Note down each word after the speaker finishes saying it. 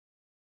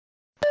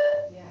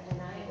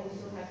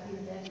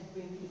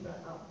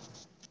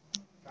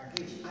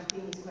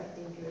quite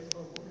dangerous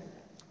for a woman.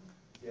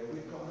 Yeah,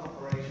 we've got an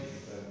operation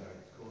in Barnet.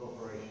 It's called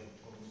Operation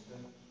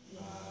Tungsten. Yes.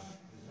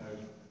 There's no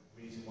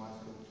reason why it's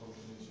called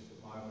tungsten. It's just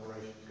that my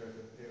operations go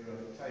for the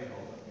periodic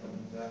table,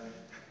 and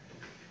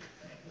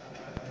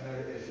there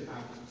it is.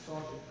 And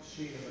Sergeant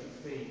Sheila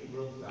McPhee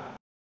runs that.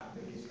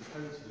 It is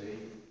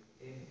totally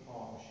in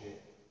partnership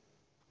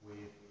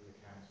with the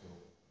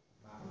council.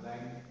 Matt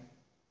Lang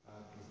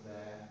is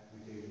there.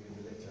 We're dealing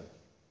with the litter.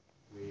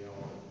 We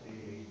are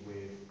dealing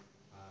with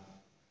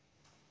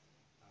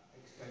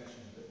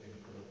extensions that have been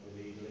put up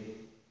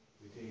illegally.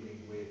 We're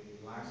dealing with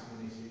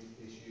licensing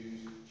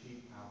issues,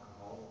 cheap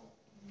alcohol.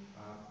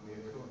 We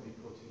are currently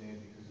putting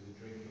in, because of the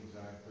drinking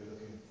zone, we're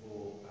looking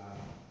for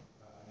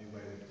a new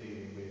way of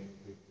dealing with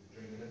the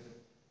drinkers.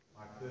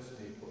 I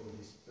personally put in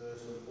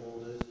dispersal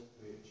orders,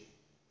 which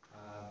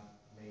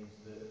means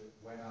that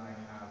when I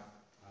have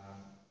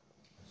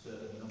a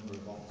certain number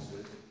of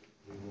officers,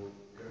 we will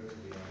go to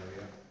the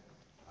area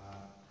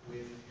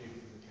with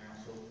people from the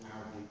council,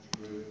 outreach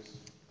groups,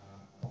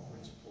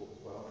 offering support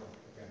as well.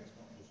 Again, it's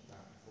not just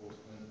about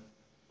enforcement.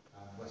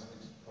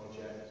 Westminster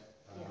project.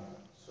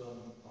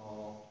 Some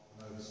are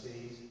from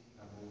overseas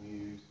and will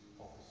use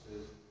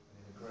officers and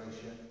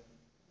immigration.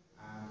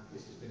 And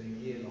this has been a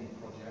year-long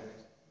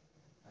project.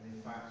 And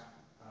in fact,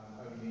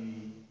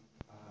 only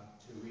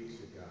 2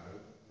 weeks ago,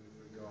 with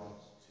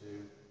regards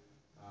to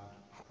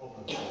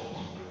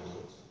problem-solving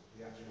awards,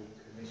 the actual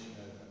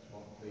commissioner of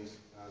Metropolitan Police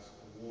has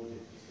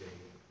awarded the team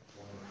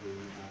one of the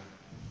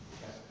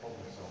best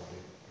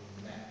problem-solving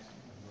in net,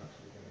 and we're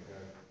actually going to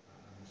go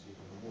and receive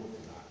an award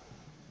for that.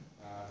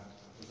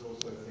 There's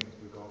also things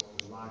with regards to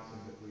the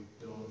lighting that we've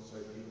done, so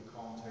people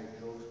can't take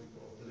drugs. We've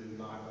got a blue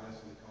light there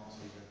so they can't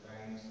see their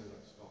veins, so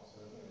that stops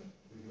them.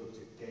 We've looked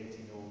at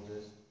gating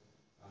orders,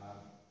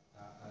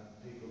 and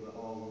people that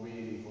are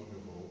really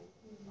vulnerable.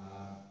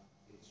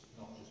 It's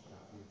not just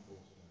about the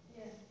enforcement.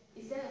 Yeah.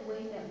 Is there a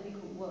way that we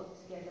could work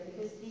together?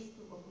 Because these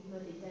group of people,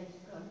 they tend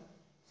to come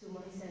to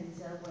my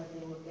centre where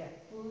they will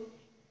get food,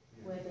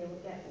 where they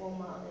will get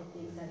warm up and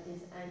things like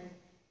this. And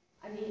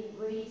I mean, it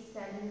really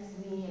saddens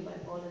me and my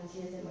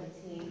volunteers and my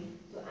team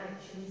to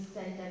actually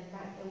send them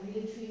back and we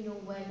literally know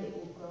where they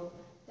will go.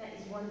 That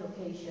is one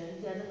location.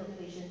 The other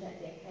location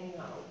that they hang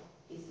out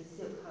is the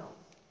Silk House.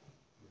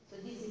 So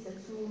this is the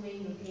two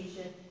main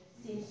locations,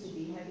 seems to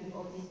be having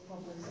all these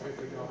problems. With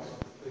regards to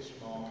the fish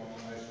market,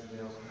 I know somebody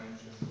else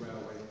mentioned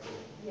railway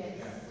port. Yes.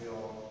 Yeah,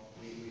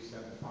 we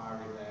sent the fire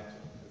in there,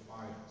 the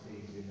fire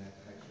teams in there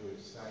to make sure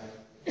it's safe.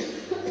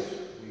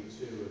 We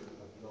too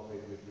have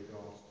lobbied with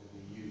regards to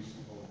the use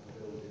of the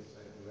building,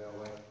 say the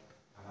railway.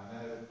 And I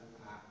know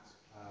at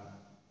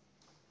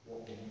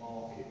Watling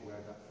Market,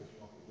 where that fish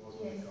market was,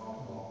 in the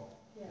car park,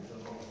 we've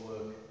done a lot of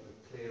work with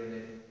clearing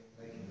it,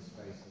 making the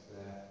spaces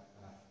there,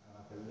 and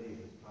I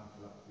believe there's plans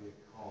for that to be a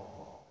car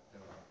park.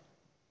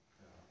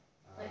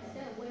 Like, is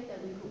there a way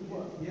that we could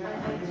work? Yeah,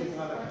 I really just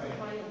glad want I to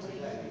find came a way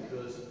today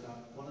because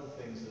one of the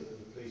things that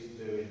the police are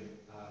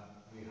doing,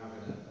 we're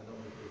having an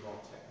upgrade of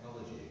our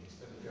technology.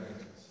 Instead of going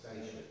to the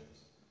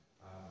stations,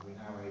 we're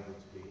now able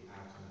to be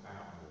out and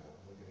about more,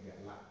 and we're going to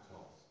get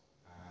laptops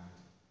and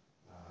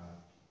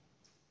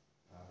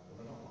well,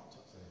 they're not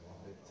laptops anymore,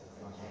 they're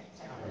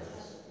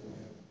tablets.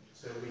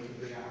 So we can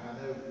bring out, and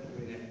I know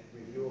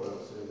with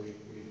Europe, so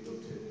we've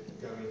looked at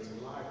going to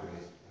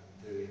libraries and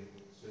doing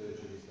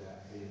surgeries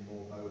there and being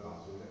more mobile,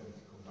 so we don't need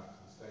to come back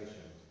to the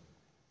stations.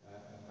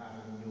 And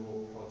having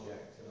your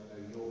project, and I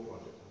know your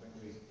project, I think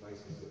these are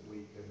places that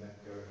we can then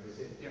go and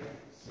visit,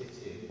 sit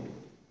in,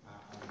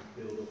 and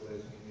build up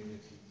those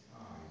community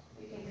ties.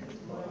 we can come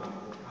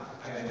tomorrow.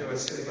 And do a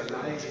similar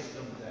lady's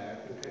number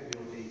there, we'll get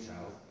your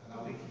details, and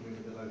I'll link you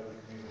with the local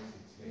community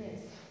team.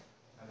 Yes.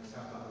 And it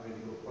sounds like a really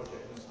good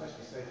project, and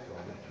especially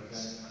safeguarding,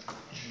 because then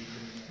you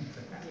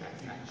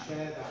can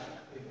share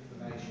that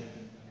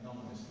information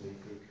anonymously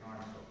through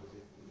Crime Stoppers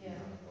if you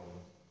have a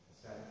problem.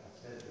 I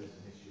said there's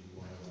an issue with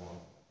 101,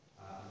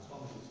 and as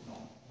long as it's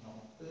not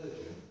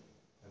urgent,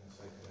 then the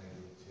Safe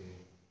Neighbourhood team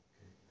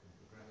can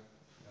progress.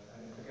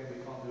 And again, we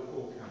can't do it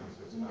all, can we?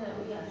 So it's about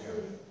No, working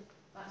together.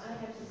 But I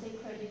have to say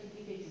credit to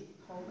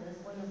Thomas,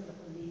 one of the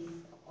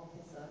police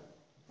officer.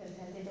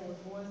 Fantastic. There was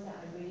once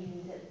that I really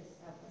needed his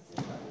help with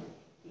safeguarding.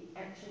 He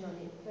action on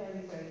it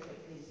very, very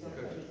quickly. So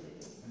credit to him.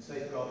 And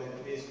safeguarding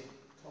is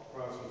top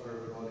priority for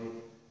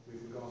everybody.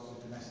 With regards to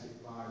domestic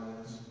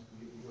violence,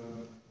 Mr.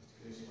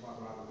 Canoose is quite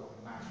right, we've got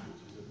the MASH,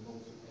 which is a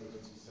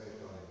multi-agency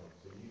safeguarding.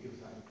 So you give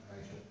us that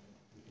information,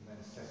 we can then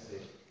assess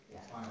it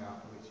and find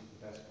out which is the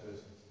best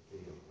person to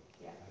deal.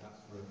 Yeah. And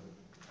that's for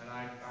and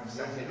I've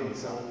sat in on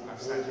some, I've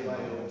sat in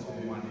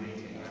on one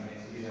meeting, and it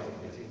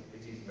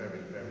is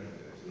very, very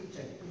good.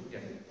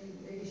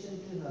 In addition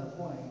to her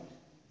point,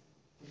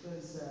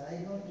 because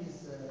I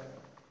noticed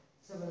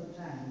several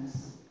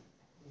times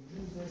the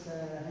users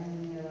are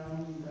hanging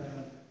around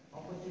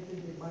opposite to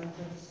the Barnet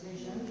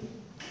station.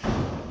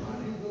 When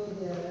we go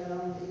there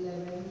around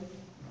 11,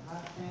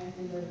 half 10,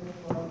 11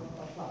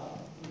 o'clock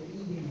in the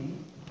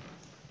evening,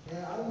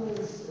 there are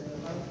always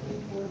about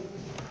people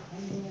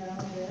hanging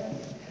around there.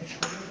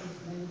 I've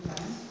noticed many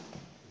times.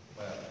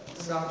 Well,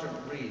 Sergeant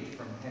Reed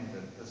from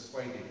Hendon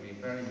persuaded me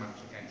very much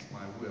against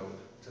my will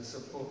to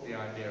support the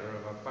idea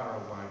of a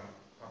borough-wide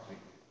public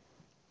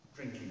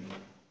drinking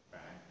ban,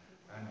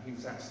 and he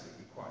was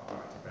absolutely quite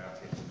right about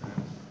it.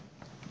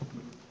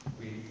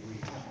 We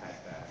have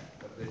had that,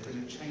 but there's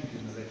been a change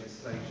in the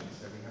legislation,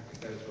 so we have to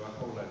go through a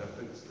whole load of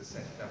hoops to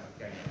set it up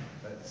again.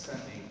 But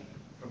certainly,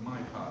 from my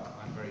part,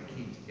 I'm very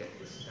keen to get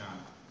this done.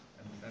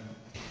 And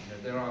you know,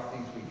 there are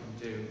things we can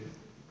do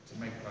to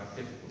make life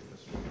difficult for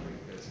street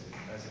drinkers,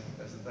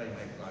 as they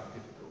make life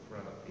difficult for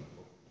other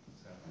people.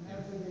 So, And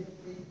also they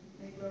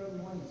make a lot of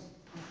noise.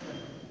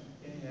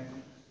 yeah.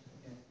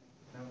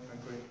 No, I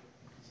agree.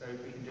 So if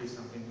we can do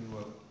something, we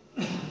will.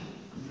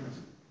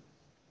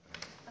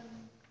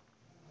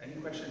 Any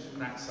questions from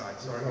that side?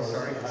 Sorry.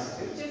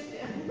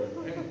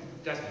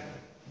 Jasmine.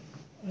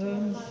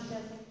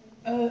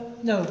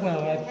 No,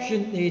 well, I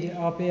shouldn't need it.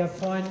 I'll be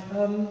fine.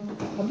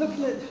 I'm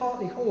looking at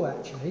Hartley Hall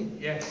actually.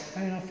 Yes.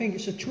 And I think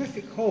it's a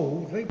terrific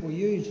hall. People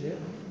use it.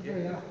 I'm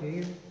very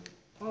happy.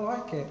 I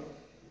like it.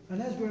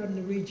 And as we're having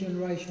the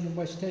regeneration in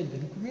West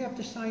Hendon, can we have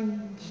the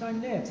same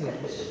there,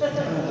 please?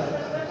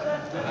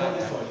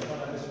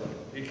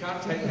 You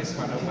can't take this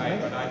one away,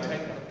 but I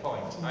take the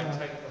point. I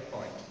take the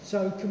point.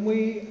 So can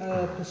we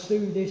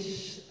pursue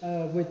this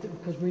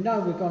because we know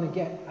we're going to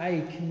get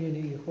a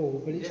community hall,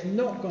 but it's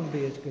not going to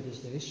be as good as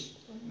this.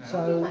 No.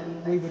 So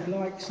we would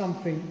like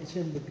something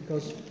similar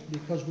because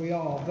we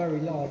are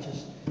very large.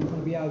 It's going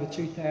to be over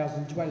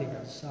 2,000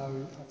 dwellings. So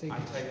I think I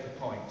take the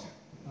point.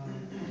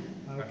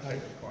 Okay. I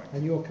take the point.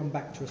 And you'll come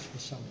back to us for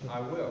something. I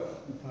will.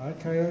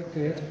 Okay,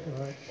 good.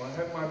 Yeah. Right. Well, I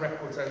hope my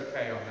record's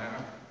okay on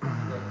that.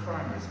 The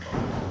crime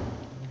response.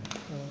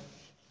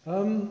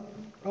 I'm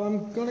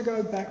going to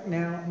go back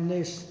now on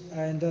this,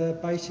 and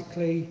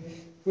basically,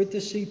 with the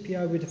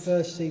CPO, with the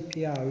first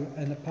CPO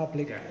and the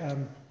public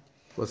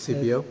what's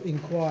CPO?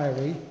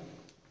 Inquiry,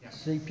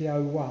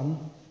 CPO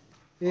 1,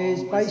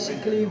 is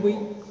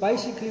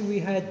basically we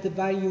had the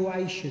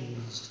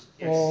valuations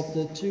of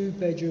the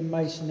 2-bedroom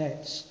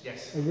masonettes.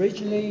 Yes.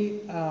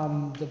 Originally,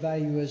 the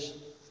valuers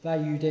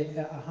valued it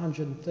at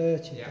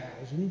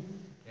 130,000.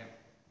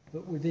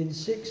 But within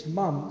 6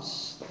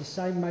 months, the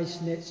same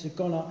masonettes have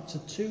gone up to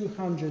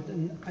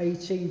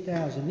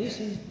 218,000. This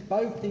is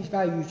both these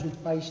values are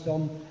based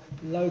on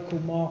local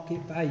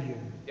market value.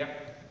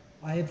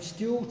 I have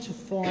still to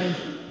find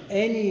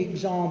any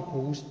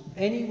examples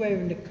anywhere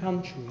in the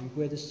country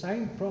where the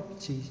same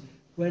properties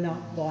went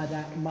up by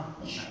that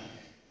much.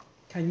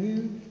 Can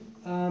you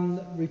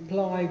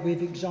reply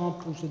with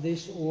examples of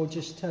this, or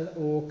just tell,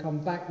 or come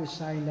back with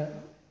saying that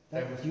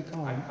you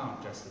can't? I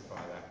can't justify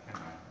that, can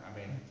I? I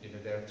mean, you know,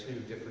 there are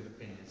two different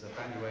opinions. A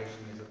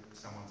valuation is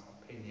someone's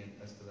opinion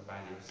as to the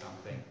value of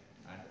something,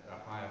 and a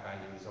higher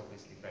value is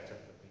obviously better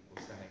for people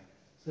selling.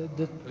 So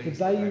the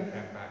value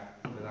came back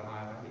with a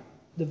higher value.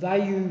 The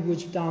value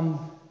was done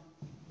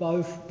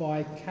both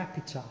by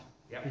Capita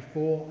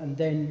before and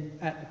then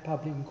at the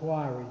public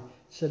inquiry.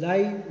 So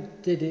they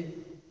did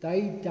it.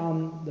 They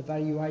done the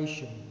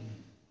valuation.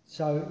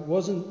 So it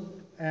wasn't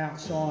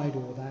outside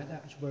all that.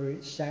 That's where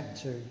it sat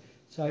to.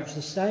 So it's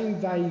the same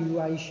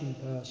valuation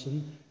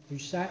person who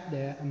sat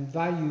there and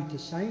valued the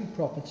same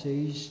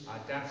properties. I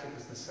doubt it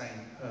was the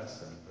same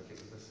person, but it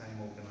was the same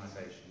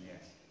organisation,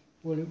 yes.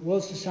 Well, it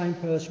was the same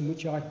person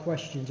which I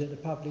questioned at the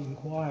public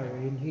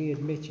inquiry, and he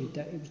admitted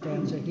that it was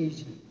down to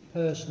his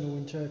personal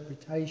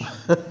interpretation.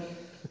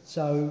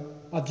 So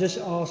I've just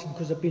asked,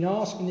 because I've been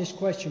asking this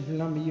question for a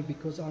number of years,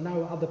 because I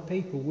know other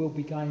people will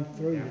be going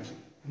through this,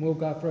 and we'll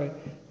go through it,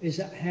 is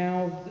that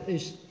how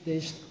there's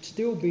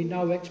still been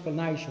no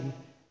explanation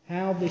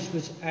how this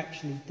was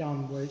actually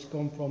done, where it's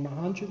gone from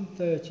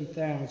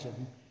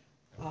 130,000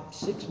 up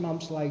 6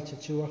 months later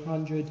to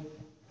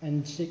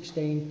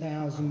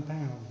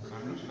 £116,000.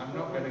 I'm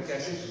not going to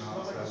guess an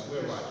answer.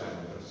 We'll write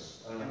down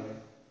this. I'm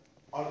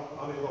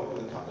involved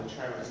with a couple of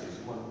charities,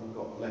 and one of them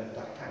got left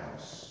a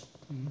house.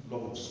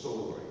 Long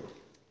story.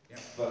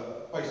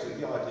 But basically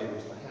the idea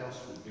was the house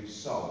would be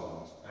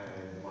sold and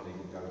the money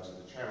would go to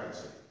the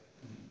charity.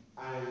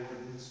 And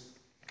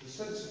the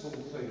sensible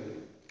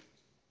thing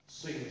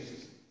seemed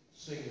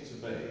to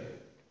me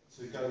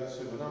to go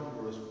to a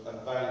number of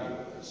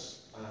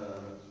valuers,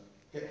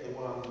 get the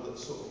one that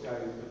sort of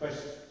gave the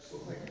best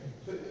sort of thing.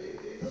 But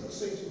it doesn't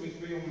seem to me to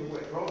be on the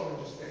way, rather than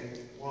just getting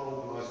one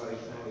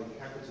organisation, like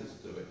Capita, to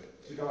do it,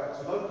 to go out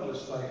to local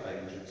estate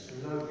agents who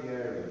know the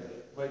area,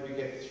 maybe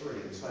get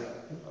 3 and take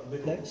a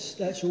middle.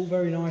 That's all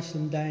very nice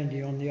and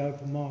dandy on the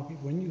open market.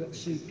 When you've got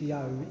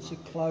CPO, it's a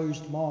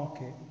closed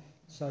market,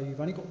 so you've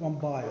only got one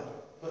buyer.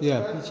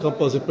 It's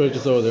composite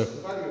purchase order.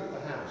 The value of the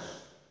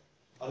house,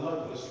 a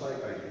local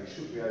estate agent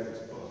should be able to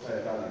put a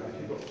fair value. If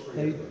you've got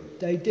 3 of them.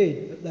 They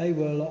did, but they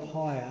were a lot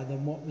higher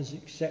than what was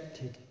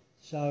accepted.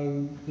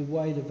 So the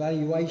way the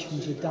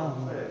valuations are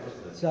done,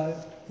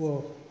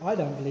 I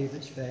don't believe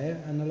it's fair,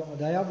 and a lot of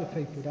the other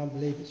people don't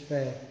believe it's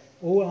fair.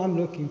 All I'm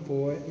looking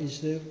for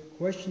is the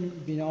question that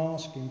we've been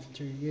asking for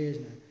 2 years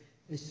now,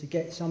 is to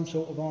get some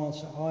sort of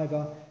answer.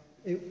 Either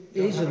it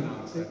isn't. Have an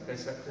answer,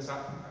 because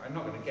I'm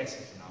not going to guess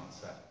at an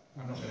answer.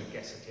 I'm not going to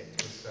guess at it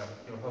because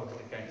you'll hold it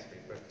against me,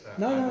 but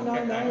No. I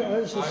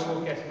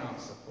will get an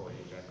answer for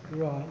you, Joe.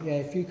 Right, yeah,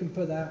 if you can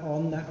put that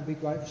on, that would be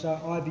great. So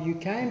either you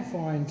can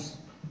find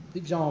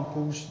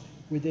examples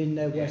within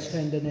the West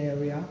Hendon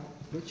area,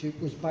 which it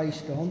was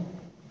based on,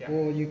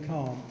 or you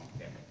can't.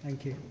 Yeah.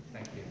 Thank you.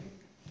 Thank you.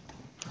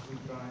 We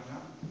drying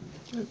up?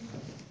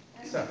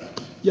 So.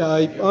 Yeah,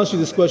 I asked you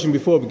this question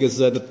before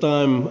because at the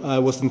time I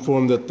was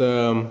informed that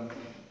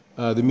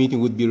the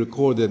meeting would be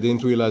recorded. I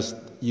didn't realize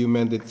you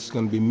meant it's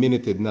going to be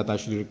minuted, not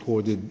actually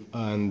recorded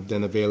and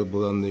then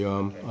available on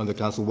the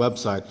council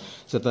website.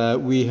 So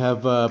that we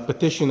have a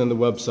petition on the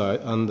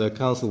website, on the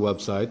council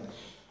website,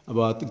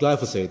 about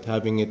glyphosate,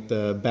 having it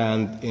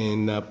banned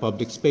in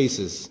public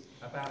spaces.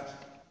 About?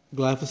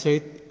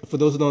 Glyphosate. For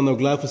those who don't know,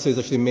 glyphosate is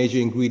actually a major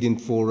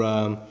ingredient for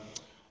a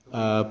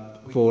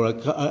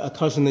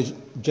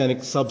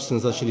carcinogenic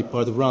substance, actually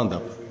part of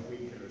Roundup.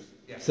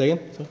 Say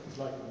again? Sorry? It's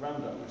like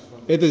Roundup.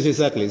 It is,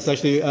 exactly. It's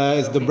actually,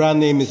 the brand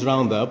name is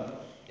Roundup.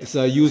 It's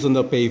used on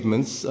the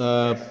pavements,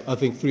 I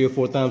think 3 or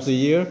 4 times a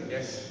year.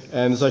 Yes.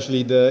 And it's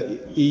actually the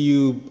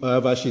EU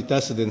have actually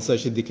tested it and it's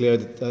actually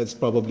declared that it's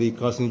probably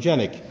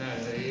carcinogenic. No,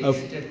 the EU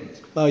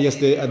didn't. Oh, yes,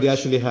 they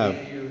actually have.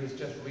 The EU has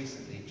just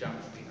recently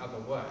jumped the other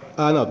way.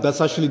 No, that's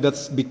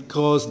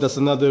because there's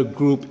another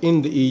group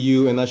in the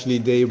EU and actually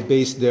they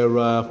based their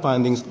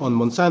findings on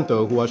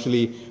Monsanto, who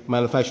actually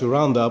manufacture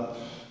Roundup.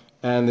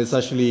 And it's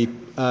actually,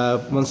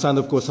 Monsanto,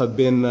 of course, have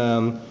been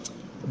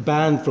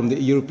banned from the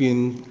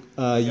European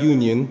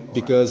Union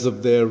because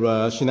of their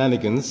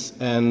shenanigans,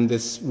 and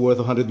it's worth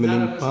 £100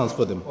 million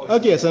for them.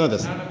 Okay, yes, I know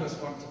this. None of us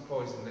want to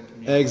poison the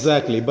community.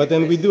 Exactly, but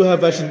then we do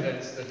have actually...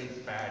 evidence that it's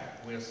bad,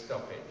 we'll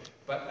stop it.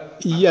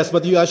 But, yes,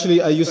 but you actually,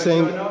 are you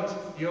saying...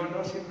 You're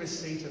not in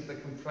receipt of the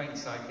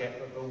complaints I get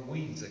that the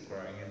weeds are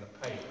growing in the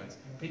pavements.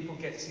 People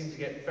seem to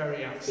get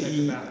very upset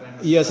about them.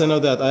 Yes, I know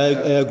that. I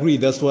agree.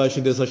 That's why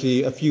actually there's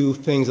actually a few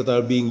things that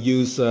are being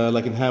used,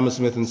 like in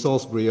Hammersmith and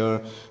Salisbury,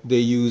 they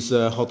use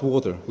hot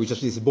water, which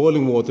actually is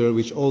boiling water,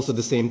 which also at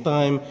the same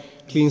time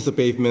cleans the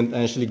pavement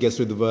and actually gets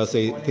rid of,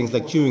 say, things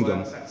like chewing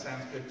gum. That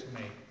sounds good to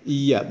me.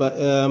 Yeah, but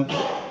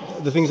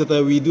the things that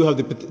we do have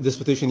this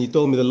petition, you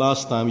told me the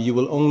last time, you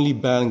will only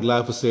ban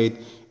glyphosate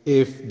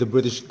if the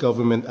British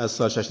government as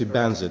such actually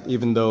bans it,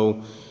 even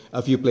though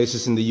a few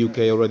places in the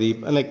UK already,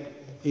 and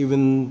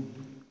even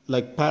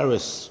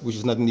Paris, which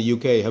is not in the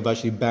UK, have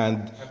actually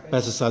banned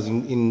pesticides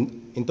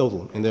in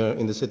total in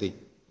the city.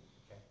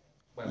 Okay.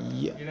 Well,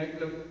 you know,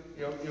 look,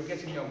 you're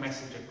getting your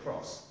message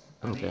across,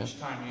 and each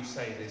time you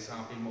say this,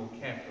 I'll be more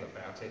careful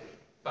about it.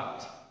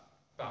 But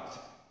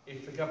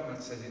if the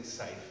government says it's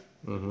safe,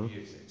 we'll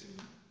use it.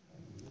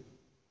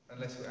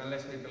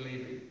 Unless we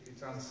believe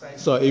it's unsafe.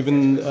 So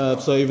even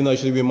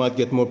actually we might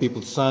get more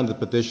people to sign the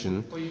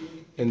petition. Well, you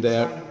in sign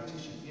there. a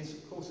petition. Yes,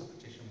 of course, a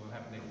petition will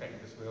have an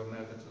effect because we all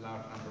know that a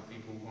large number of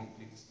people want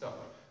it to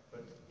stop.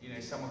 But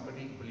someone could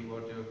equally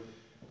well do.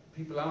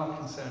 People are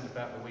concerned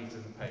about the weeds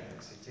in the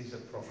pavements. It is a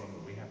problem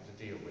that we have to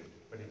deal with.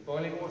 But if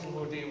boiling water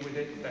will deal with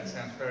it, that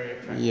sounds very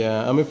attractive.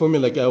 Yeah, I mean for me,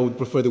 I would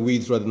prefer the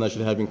weeds rather than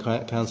actually having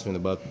cancer in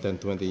about 10,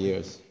 20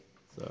 years.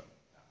 So.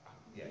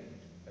 Yeah.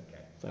 Okay.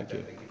 Thank I you.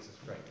 don't think it's a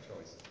straight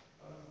choice.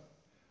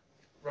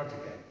 Roger,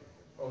 go.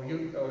 Or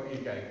you go.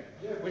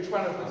 Yeah. Which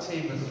one of the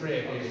team of 3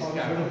 of you is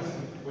going?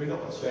 We're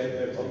not a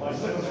team. I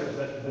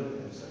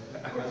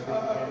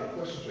have a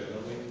question. I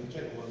mean, the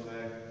gentleman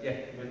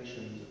there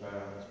mentioned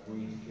about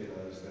weed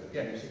killers that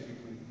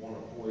typically want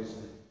to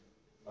poison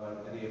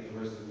any of the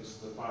residents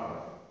of the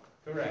borough.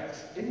 Correct.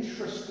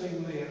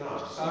 Interestingly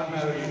enough... Oh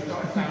no, you've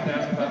not found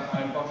out about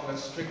my bottle of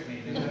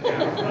strychnine in the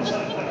house.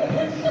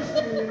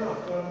 Interestingly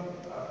enough,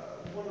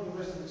 one of the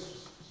residents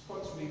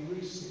spoke to me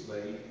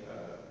recently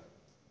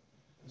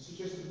and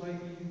suggested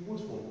maybe you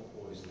would want to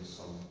poison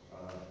some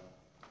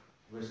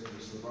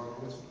residents of the borough.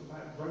 We're talking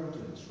about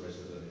rodent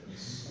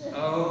residents.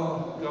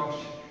 Oh gosh,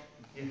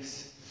 yes.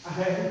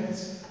 And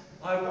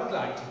I would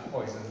like to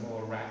poison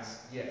more rats,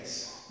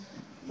 yes.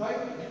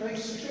 They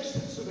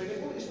suggested to me,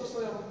 it's not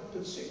something I'm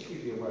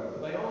particularly aware of,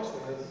 but they asked me,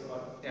 they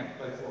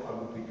thought I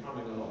would be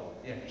coming along,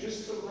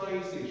 just to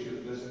raise the issue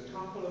that there's a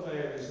couple of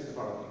areas in the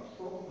borough you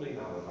probably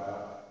know about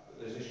that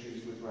there's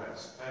issues with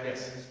rats, and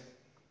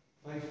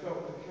they felt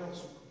the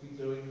council could be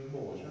doing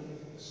more. Do you have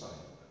anything to say on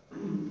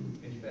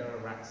that? If there are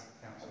rats, the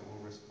council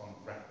will respond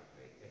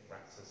rapidly if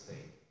rats are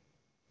seen.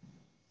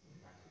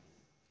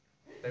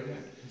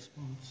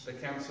 The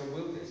council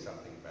will do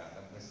something about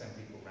them. We'll send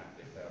people round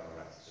if there are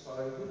rats. So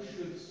who's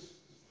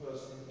the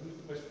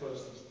best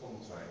person to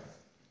contact?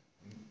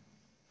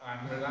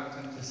 I'm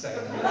reluctant to say.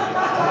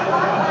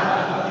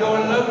 Your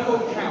local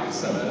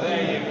councillor,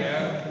 there you go.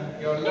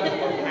 Your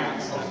local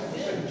councillor.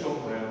 Send John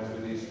round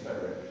with his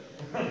ferret.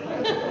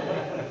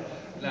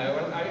 No,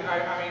 well, I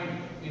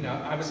mean,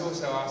 I was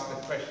also asked a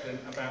question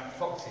about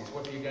foxes.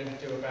 What are you going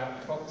to do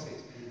about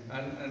foxes?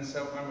 And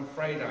so I'm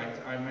afraid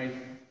I made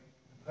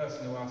the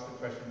person who asked the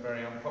question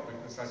very unpopular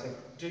because I said,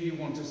 do you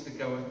want us to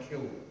go and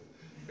kill them?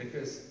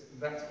 Because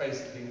that's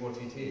basically what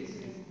it is.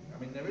 I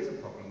mean, there is a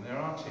problem. There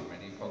are too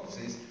many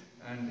foxes,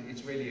 And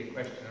it's really a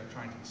question of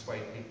trying to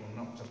persuade people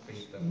not to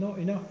feed them. Not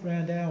enough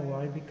round our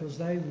way because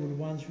they were the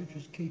ones which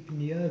was keeping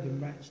the urban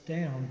rats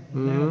down.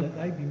 And now that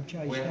they've been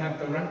chased We'll out,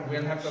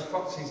 we'll have the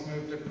foxes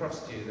moved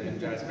across to you then,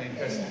 Jasmine,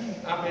 because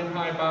up in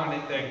High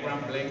Barnet they're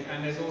grumbling,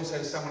 and there's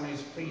also someone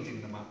who's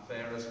feeding them up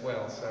there as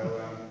well.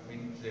 So we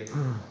need to.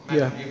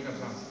 Madam, you can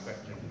answer the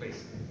question,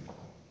 please.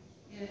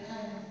 Yeah,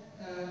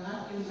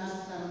 I've been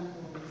last time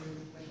for the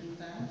question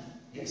time.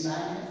 Yes.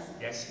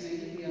 Yes.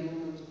 Maybe we are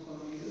not to call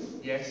you.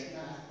 Yes.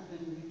 But I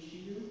couldn't reach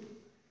you,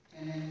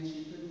 and then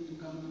she told me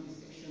to come to the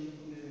section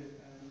for the.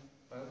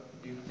 Well,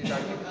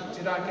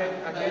 did I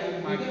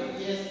get my?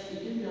 Yes, you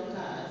gave your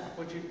card.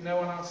 Would you? No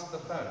one answered the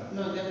phone.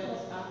 No,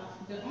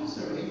 they're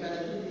answering, but I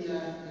told you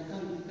that they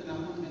can't book an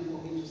appointment for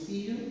me to see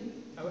you.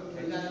 Oh,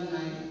 okay. Regarding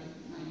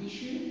my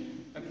issue.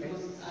 Okay.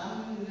 Because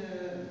I'm in the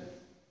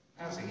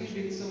housing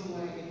issue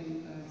somewhere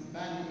in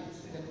Barnet.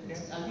 Yeah.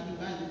 I live in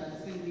Barnet,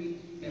 but the same way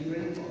in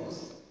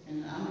Rainbows.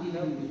 And I'm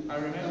dealing with. I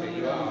remember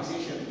you asked.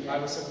 I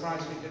was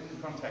surprised you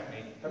didn't contact me.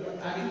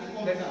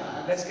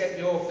 Let's get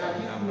your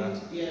phone number. I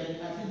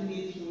did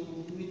need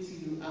to meet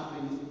you up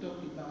and to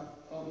talk about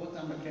what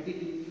I'm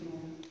dealing through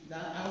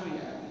that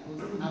area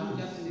because I'm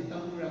just in the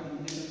temporary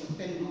accommodation for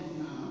 10 months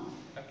now.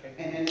 Okay.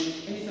 And then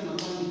anytime I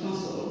call the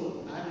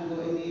council, I haven't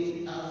got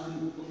any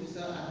housing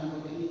officer, I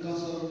haven't got any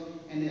council,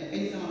 and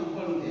anytime I'm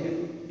calling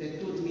them, they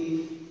told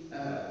me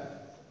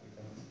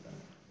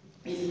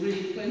it's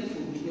really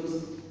painful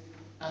because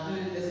I don't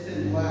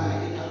understand why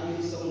I've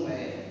been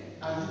somewhere.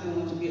 I didn't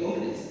want to be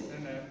honest.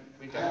 No,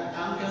 we don't.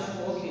 I'm just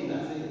working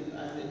as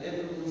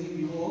everybody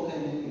we work,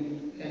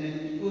 and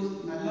then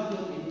because my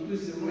landlord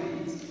increased the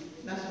rent,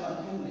 that's why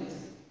I'm homeless.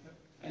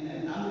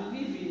 And I'm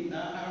living in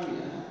that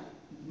area.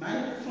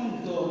 My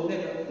front door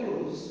never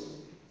closed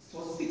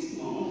for 6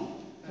 months.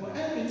 For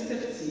every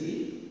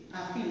safety,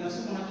 I feel that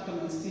someone has to come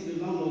and see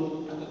the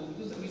landlord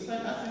because we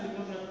started asking the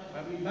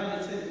contract. We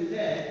valid said we're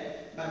there,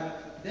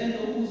 but they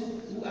know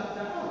who at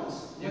the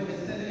house. When they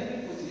send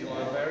everybody. You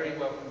are very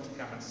welcome to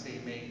come and see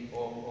me,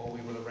 or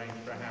we will arrange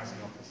for a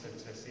housing officer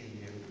to see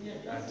you. Yeah,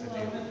 that's to why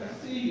deal I with went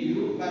that. to see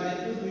you, but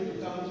they told me to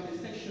come to the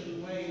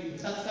section where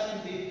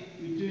Saturday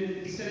we're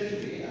doing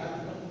surgery. I have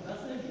to come to that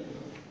surgery.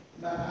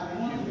 But I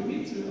want to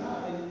meet you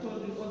out and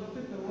told you all the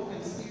paperwork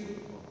and see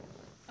you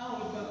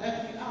how we're going to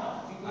help you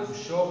out. Because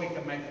I'm sure we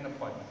can make an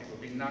appointment. It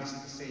would be nice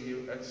to see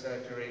you at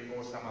surgery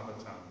or some other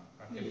time.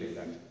 I can do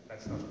that.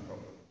 That's not a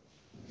problem.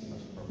 It's not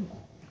a problem.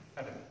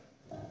 Adam.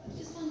 I was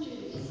just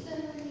wondering, is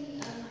there any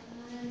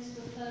plans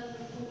for further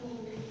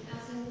affordable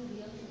housing for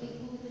young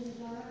people within the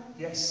borough?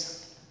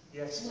 Yes.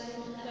 Yes. Where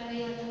might that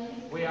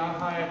be? We are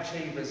high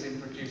achievers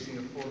in producing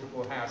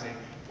affordable housing.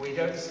 We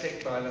don't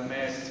stick by the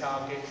Mayor's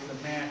target.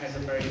 The Mayor has a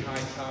very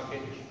high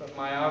target, but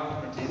my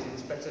argument is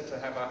it's better to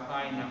have a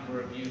high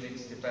number of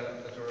units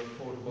developed that are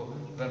affordable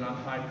than a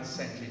high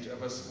percentage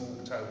of a small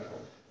total.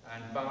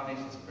 And Barnet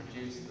has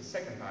produced the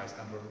second highest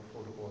number of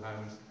affordable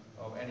homes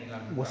of any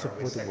London borough,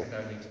 we're second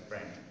only to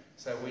Brent.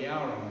 So we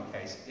are on the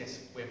case. Yes,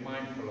 we're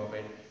mindful of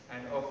it.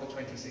 And of the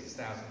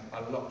 26,000,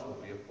 a lot will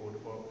be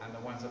affordable, and the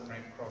ones at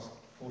Brent Cross,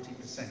 40%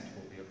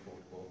 will be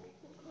affordable.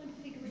 What kind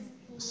of figure is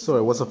affordable?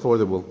 Sorry, what's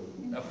affordable?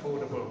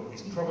 Affordable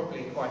is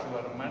probably quite a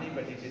lot of money,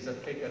 but it is a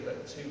figure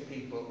that two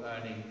people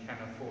earning can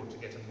afford to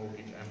get a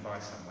mortgage and buy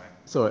somewhere.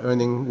 Sorry,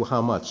 earning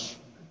how much?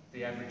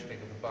 The average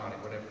figure for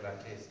Barnet, whatever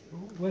that is.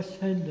 West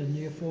Hendon,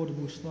 the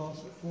affordable starts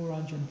at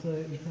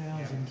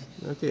 430,000.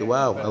 Yeah. Okay,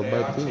 wow, I'll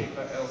buy two.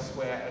 Cheaper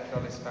elsewhere at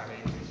Dollis Valley,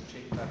 it's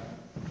cheaper,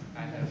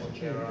 and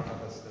there are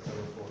others that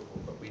are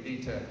affordable. But we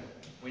need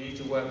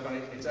to work on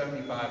it. It's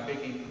only by a big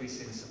increase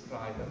in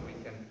supply that we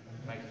can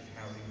make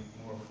housing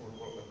more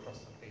affordable across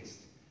the piece.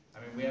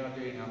 I mean, we are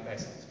doing our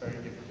best. It's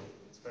very difficult.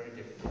 It's very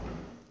difficult.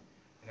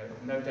 You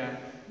know, no doubt.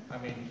 I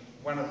mean,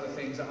 one of the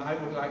things that I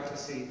would like to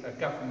see a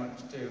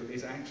government do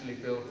is actually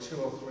build 2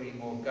 or 3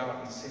 more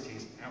garden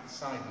cities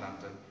outside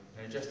London.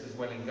 You know, just as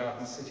Welling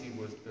Garden City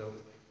was built.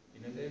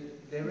 You know,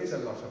 there is a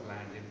lot of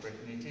land in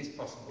Britain. It is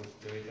possible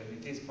to do it,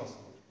 and it is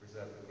possible to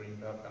preserve the green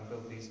belt and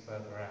build these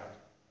further out.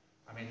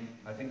 I mean,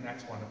 I think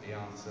that's one of the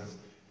answers,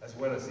 as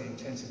well as the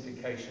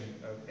intensification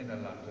of inner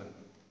London.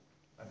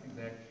 I think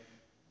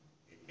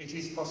it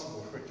is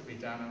possible for it to be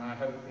done, and I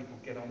hope people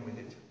get on with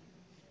it.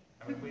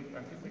 I mean, I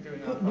think we're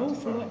doing our part. Put an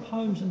awful lot of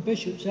homes in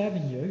Bishop's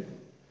Avenue.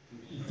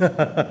 They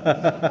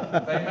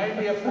may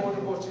be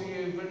affordable to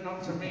you, but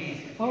not to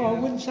me. Oh, I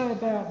wouldn't say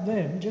about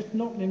them. Just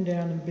knock them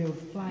down and build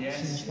flats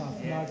and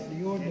stuff like for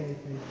the ordinary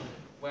people.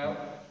 Well,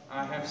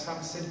 I have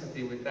some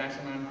sympathy with that,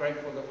 and I'm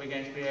grateful that we're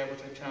going to be able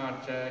to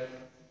charge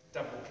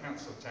double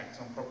council tax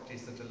on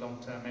properties that are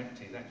long-term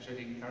empty. That should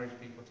encourage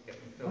people to get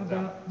them filled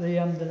up.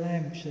 How about the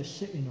lamps they're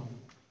sitting on?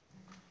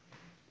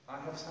 I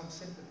have some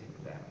sympathy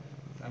with that.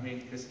 I mean,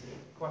 because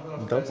quite a lot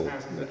of Double. those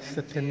houses That's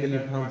are empty 10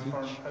 million and owned by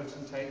pounds foreign each.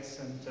 potentates,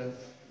 and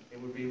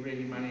it would be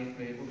really money.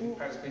 It would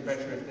perhaps be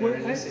better if their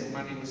illicit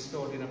money was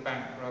stored in a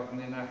bank rather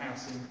than in a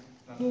house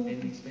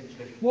in East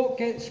Finchley. What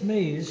gets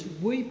me is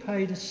we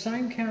pay the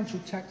same council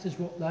tax as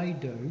what they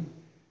do,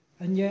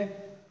 and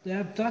yet they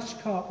have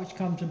dust cart which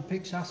comes and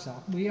picks us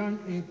up. We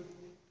only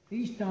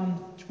He's done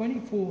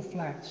 24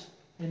 flats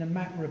in a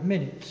matter of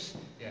minutes,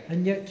 Yeah.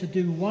 and yet to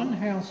do one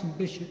house in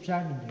Bishop's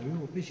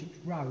Avenue or Bishop's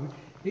Road,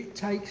 it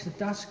takes a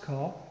dust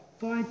cart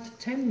 5 to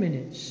 10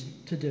 minutes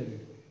to do.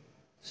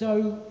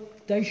 So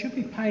they should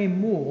be paying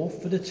more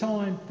for the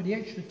time, for the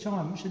extra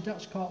time which the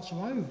dust carts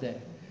are over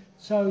there.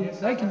 So Yes,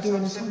 they can do it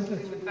in some some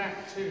sympathy with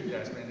that too,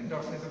 Desmond. And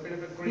gosh, there's a bit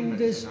of Well, agreement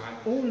there's tonight.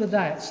 all of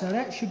that, so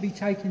that should be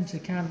taken into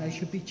account. They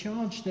should be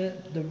charged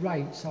the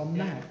rates on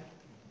Yeah. that.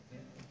 Yeah.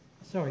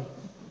 Sorry.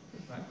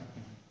 Right.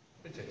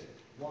 Richard.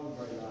 One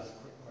very last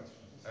quick question.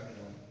 Okay.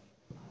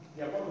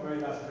 Yeah, one very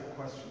last quick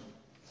question.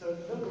 So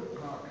Millbrook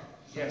Park,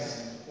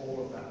 Yes. and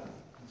all of that,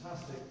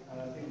 fantastic,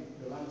 and I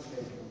think the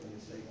landscaping on the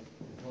estate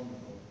is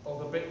wonderful. Oh,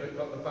 the bit that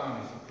got the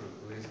Barnet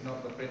approval is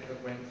not the bit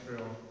that went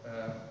through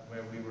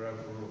where we were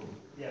overruled.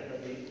 Yeah,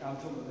 but I'm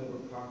talking about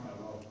Millbrook Park now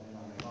rather than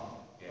MMR.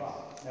 Yes.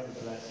 But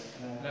nevertheless,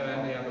 No,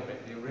 and the other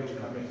bit, the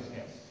original come bit, in.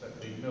 yes. But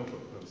the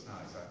Millbrook looks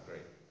nice, I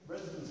agree.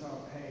 Residents are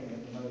paying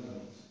at the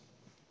moment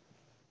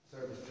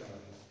service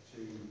charges to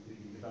the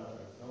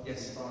developers. Yes.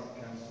 Obviously, Barnet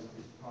Council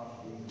is part of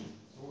the English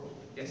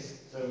consortium. Yes.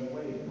 So in a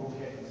way, you're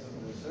getting some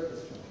of those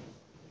service charges.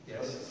 But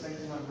at Yes. the same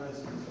time,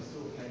 residents are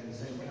still paying the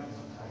same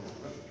council tax that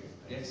residents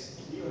pay. Yes.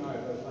 You and I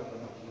are both lucky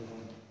enough to live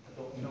on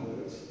adopted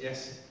roads,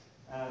 Yes.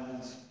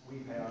 and we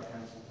pay our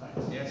council tax.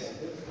 Yes. So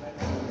those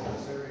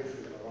connections, areas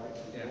we've got a right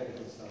to, Yeah. all of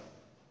this stuff.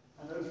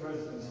 And those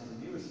residents in the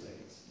new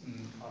estates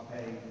are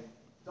paying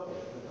double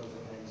because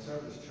they're paying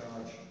service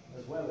charge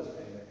as well as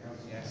paying their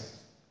council Yes. tax.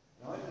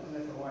 Now, I did an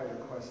FOI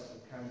request to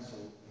the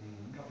council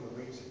a couple of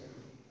weeks ago,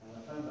 and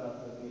I found out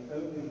that the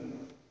only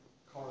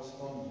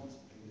correspondence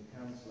between the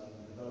council and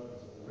the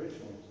developers of the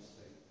Richmond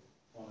estate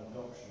on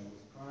adoption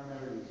was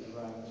primarily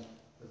around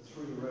the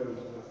through road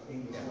with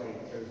English Way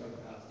that goes up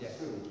past the Yes.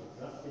 school. So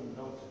that's been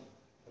adopted.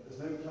 But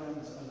there's no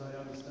plans, as I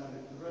understand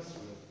it, for the rest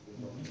of it to be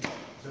adopted.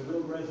 So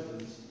will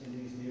residents in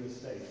these new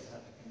estates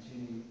have to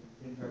continue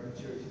in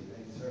perpetuity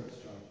paying service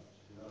charges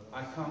to developers?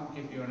 I can't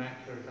give you an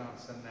accurate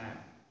answer now,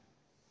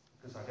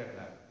 because I don't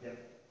know. Yep.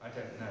 I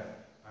don't know.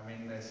 I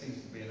mean, there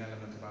seems to be an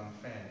element of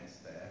unfairness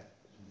there,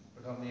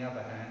 but on the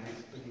other hand,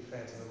 it's pretty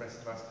fair to the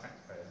rest of us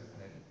taxpayers,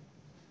 isn't it?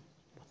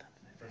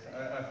 But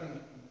I think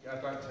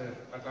I'd like to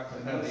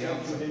know the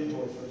answer. An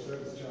invoice for a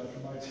service charge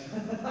from my No,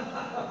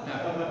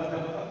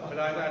 but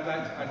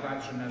I'd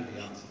like to know the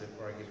answer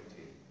before I give it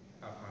to you.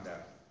 I'll find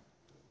out.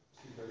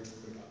 Two very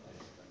quick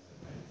updates, if that's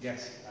okay.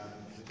 Yes.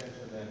 The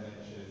gentleman there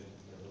mentioned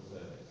level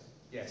service.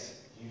 Yes.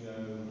 Do you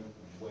know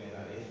where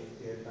that is with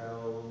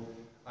TfL?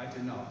 I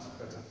do not,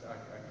 but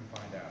I can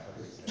find out.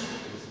 It was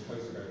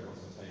supposed to go to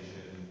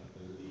consultation, I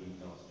believe,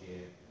 last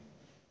year,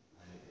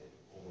 and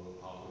all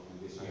halfway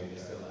through this year,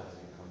 it still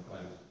hasn't come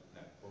close.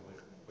 No, well,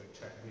 we'll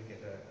check. We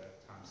get a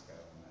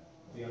timescale on that.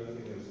 The other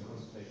thing, there was a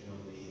consultation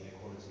on the air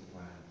quality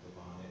plan for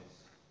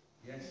Barnet's.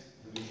 Yes.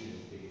 The issue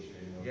is a big issue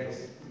in Millbrook.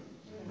 Yes.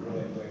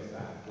 Where's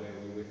that? Where are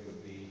we with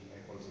the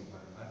air quality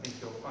plan? I think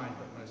you'll find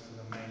that most of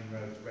the main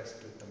roads rest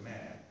with the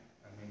mayor.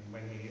 I mean,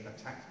 when he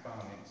attacked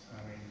Barnet,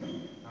 I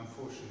mean,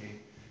 unfortunately,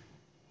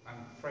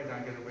 I'm afraid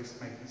I'm going to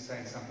risk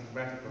saying something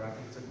radical. I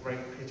think it's a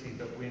great pity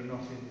that we're not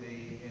in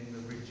the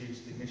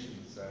reduced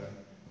emissions zone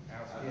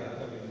out here. I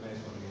don't mean the mayor's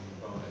not in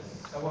Barnet.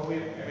 Oh, well, we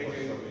do.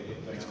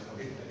 It's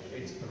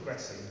It's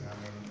progressing. I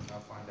mean,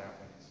 I'll find out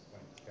when it's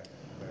going,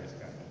 where it's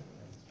going.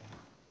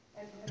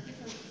 And I just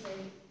want to say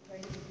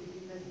credit to be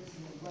given to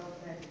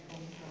Welfare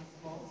Reform Task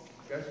Force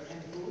Good.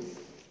 and Bruce.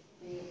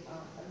 They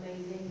are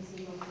amazing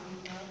team of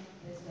people.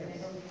 There's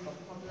whenever we've got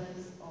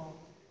problems or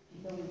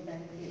people with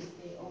benefits,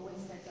 they always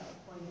set up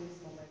appointments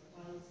for my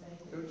clients very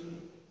quickly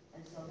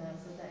and so on.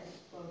 So that's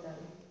well done.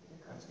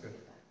 That's good.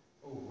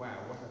 Oh wow,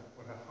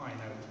 what a high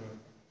note to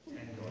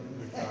end on.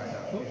 We've dried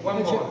up.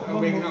 One more.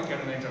 We're not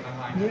going to end on a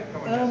high note.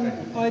 Come on,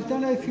 Jesse. I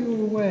don't know if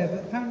you're aware, but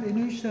apparently a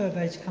new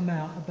survey's come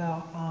out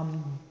about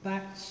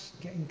bats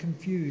getting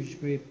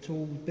confused with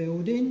tall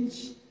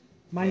buildings,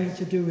 mainly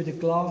to do with the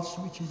glass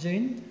which is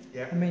in.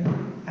 Yeah. I mean,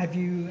 have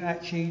you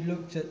actually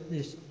looked at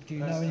this? Do you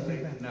know anything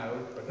about it?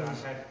 No, but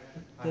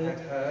I had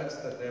heard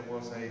that there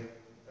was an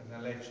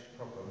alleged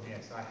problem.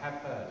 Yes, I have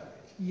heard of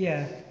it.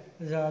 Yeah.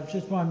 So I was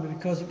just wondering,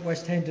 because at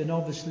West Hendon,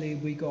 obviously,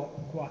 we got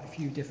quite a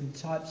few different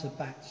types of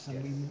bats,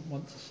 and we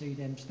want to see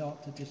them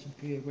start to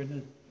disappear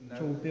when the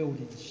tall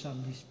buildings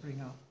suddenly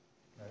spring up.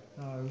 No.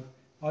 So,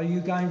 are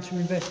you going to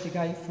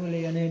investigate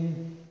fully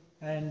and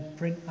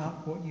print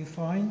up what you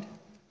find?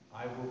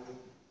 I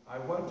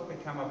won't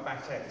become a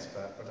bat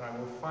expert, but I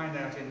will find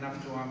out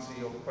enough to answer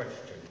your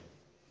question.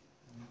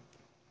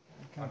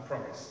 Okay. I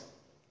promise.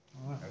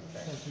 All right. Okay.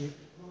 Thank you.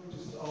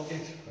 Just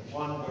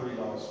one very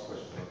last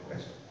question, of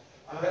course.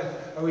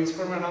 Oh, it's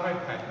from an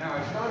iPad. Now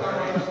I should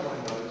that's my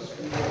notes.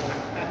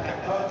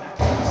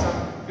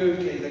 some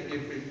googly that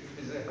you've been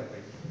preserving.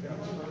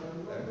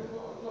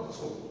 Not at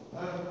all. I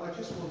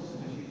just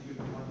wondered if you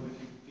could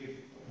give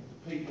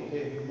the people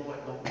here who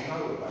might not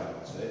know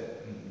about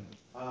it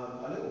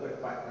a little bit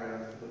of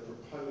background for the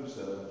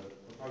proposal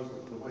for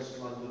the West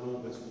London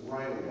Orbital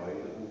Railway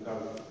that will go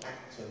from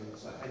Acton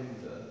to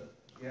Hendon.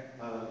 Yeah.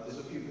 There's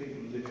a few people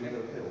who live in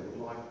Mill Hill who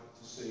would like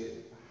to see it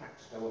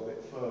perhaps go a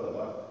bit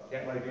further,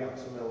 maybe up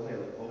to Mill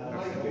Hill, or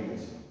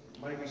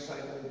maybe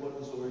St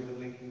Albans, or even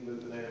linking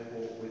Luton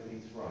Airport with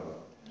Heathrow.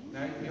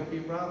 Now, you'll be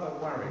rather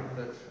worried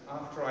that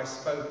after I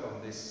spoke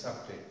on this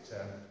subject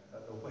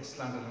at the West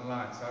London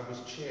Alliance, I was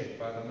cheered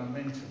by the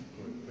Momentum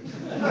Group, which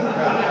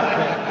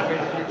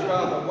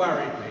rather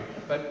worried me.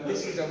 But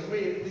this is a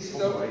really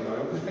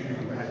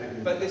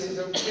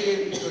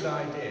good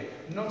idea.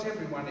 Not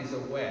everyone is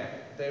aware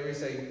there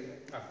is a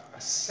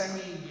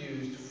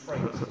semi-used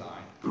freight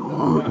line that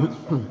runs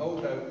from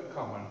Old Oak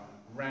Common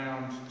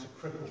round to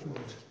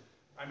Cricklewood.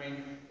 I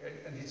mean,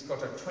 and it's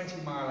got a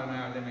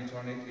 20-mile-an-hour limit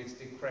on it. It's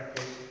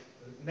decrepit.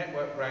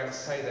 Network Rail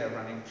say they're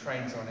running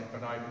trains on it,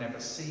 but I've never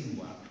seen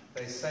one.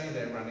 They say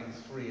they're running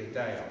 3 a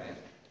day on it.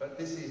 But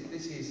this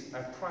is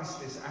a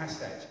priceless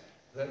asset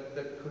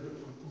that could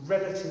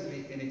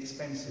relatively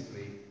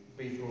inexpensively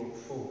be brought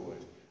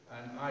forward.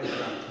 And I'd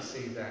like to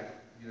see that.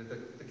 You know,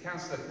 the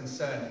councillor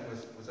concerned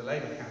was a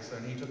Labour councillor,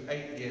 and he took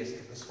 8 years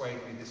to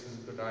persuade me this was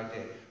a good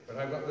idea. But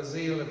I've got the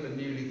zeal of the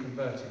newly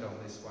converted on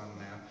this one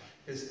now.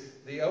 Because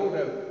the Old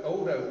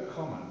Oak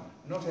Common,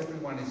 not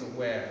everyone is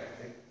aware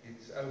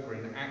it's over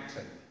in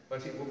Acton,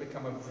 but it will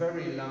become a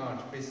very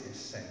large business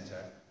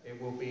centre. It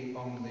will be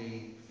on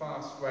the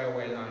fast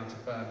railway line to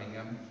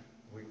Birmingham,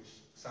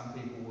 which some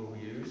people will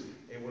use.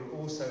 It will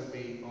also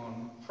be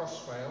on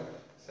Crossrail,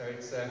 so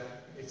it's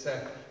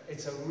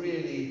a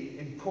really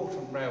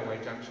important railway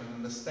junction,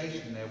 and the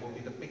station there will be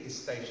the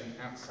biggest station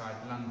outside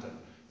London.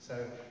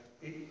 So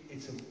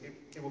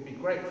it will be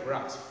great for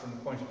us from the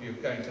point of view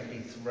of going to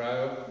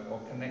Heathrow or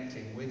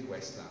connecting with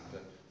West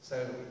London.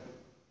 So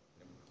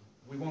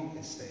we want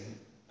this thing,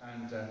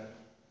 and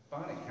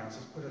Barnet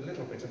Council's put a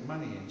little bit of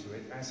money into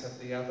it, as have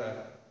the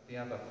other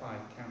 5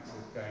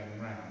 councils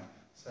going round.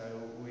 So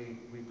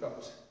we've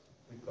got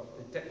the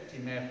Deputy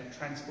Mayor for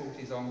Transport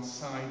is on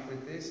side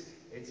with this.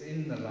 It's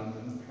in the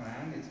London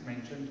plan. It's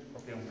mentioned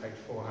probably on page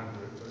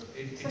 400.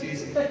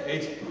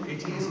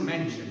 It is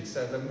mentioned.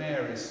 So the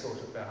Mayor is sort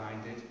of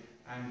behind it,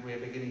 and we're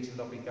beginning to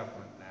lobby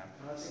government now.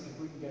 I think if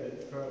we can get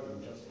it further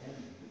than just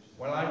Henry.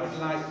 Well, I would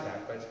like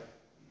that, but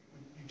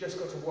you've just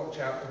got to watch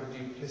out for the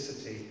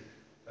duplicity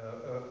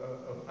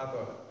of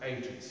other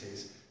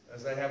agencies,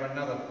 as they have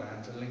another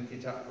plan to link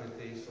it up with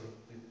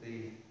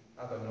the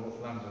other North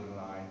London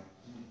line.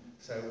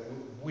 So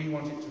we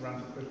want it to run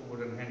to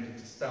Cricklewood and Hendon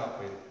to start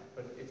with,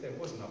 but if there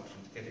was an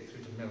option to get it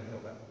through to Mill Hill,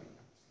 that would be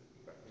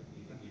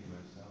absolutely great.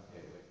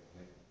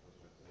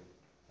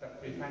 That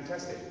would be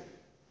fantastic.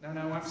 No,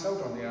 I'm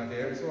sold on the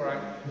idea. It's all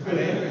right.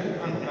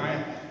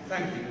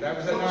 Thank you. That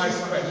was a nice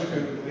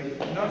question.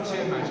 Not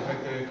too much of a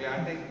gurgly.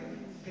 I think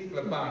people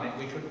of Barnet,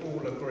 we could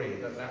all agree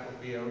that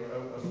would be a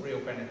real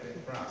benefit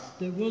for us.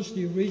 There was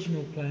the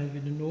original plan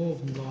with the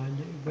Northern Line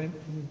that went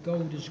from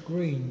Golders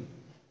Green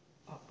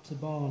up to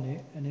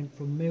Barnet, and then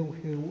from Mill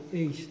Hill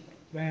East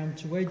round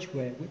to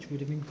Edgware, which would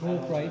have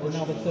incorporated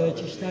another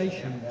 30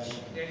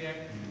 stations. Yeah.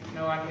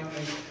 No, I think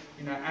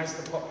as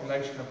the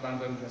population of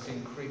London has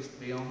increased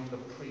beyond the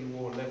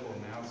pre-war level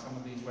now, some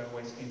of these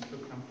railway schemes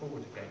could come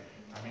forward again.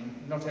 I mean,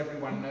 not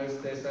everyone knows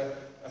there's a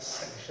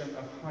section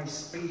of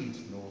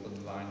high-speed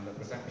Northern Line that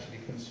was actually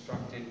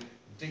constructed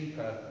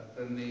deeper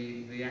than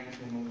the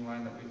actual Northern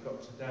Line that we've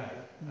got today,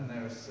 and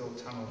there are still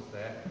tunnels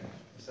there.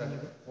 So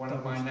one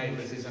of my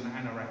neighbours is an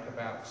anorak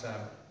about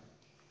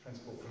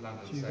Transport for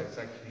London, so it's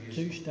actually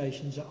useful. 2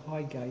 stations at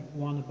Highgate,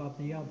 one above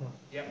the other.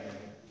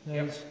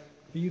 Yep.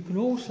 But you can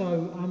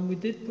also, we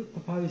did put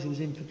proposals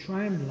in for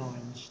tram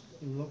lines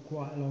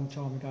quite a long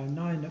time ago,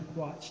 knowing that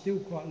still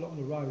quite a lot of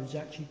the roads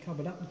actually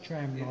covered up with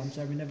tram lines,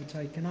 they were never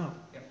taken up.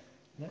 Yep.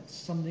 That's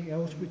something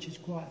else which is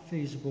quite a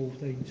feasible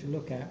thing to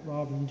look at,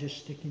 rather than just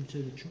sticking to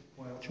the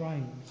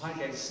trains.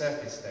 Highgate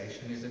Circus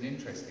Station is an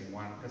interesting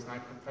one, because I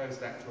proposed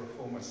that to a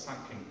former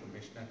cycling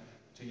commissioner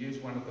to use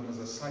one of them as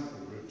a cycle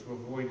route to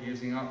avoid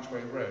using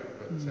Archway Road,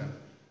 but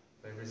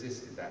they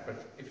resisted that.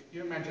 But if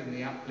you imagine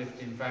the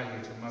uplift in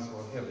value to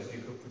Muswell Hill, if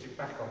you could put it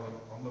back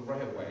on the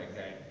railway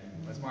again,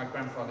 as my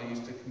grandfather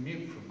used to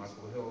commute from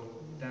Muswell Hill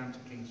down to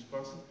King's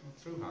Cross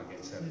through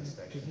Highgate Service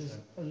Station. Because there's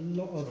a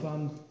lot of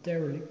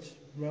derelict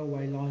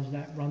railway lines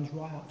that runs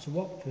right up to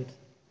Watford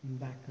and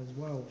back as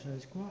well, so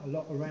there's quite a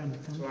lot around the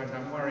country. That's right,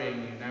 I'm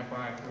worrying you now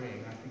by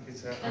agreeing. I think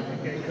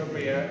it could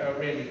be a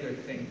really good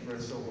thing for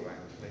us all,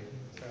 actually.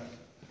 So,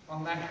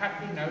 on that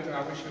happy note,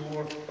 I wish you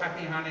all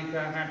happy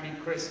Hanukkah, happy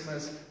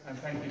Christmas, and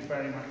thank you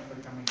very much for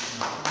coming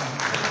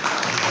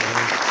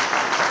tonight.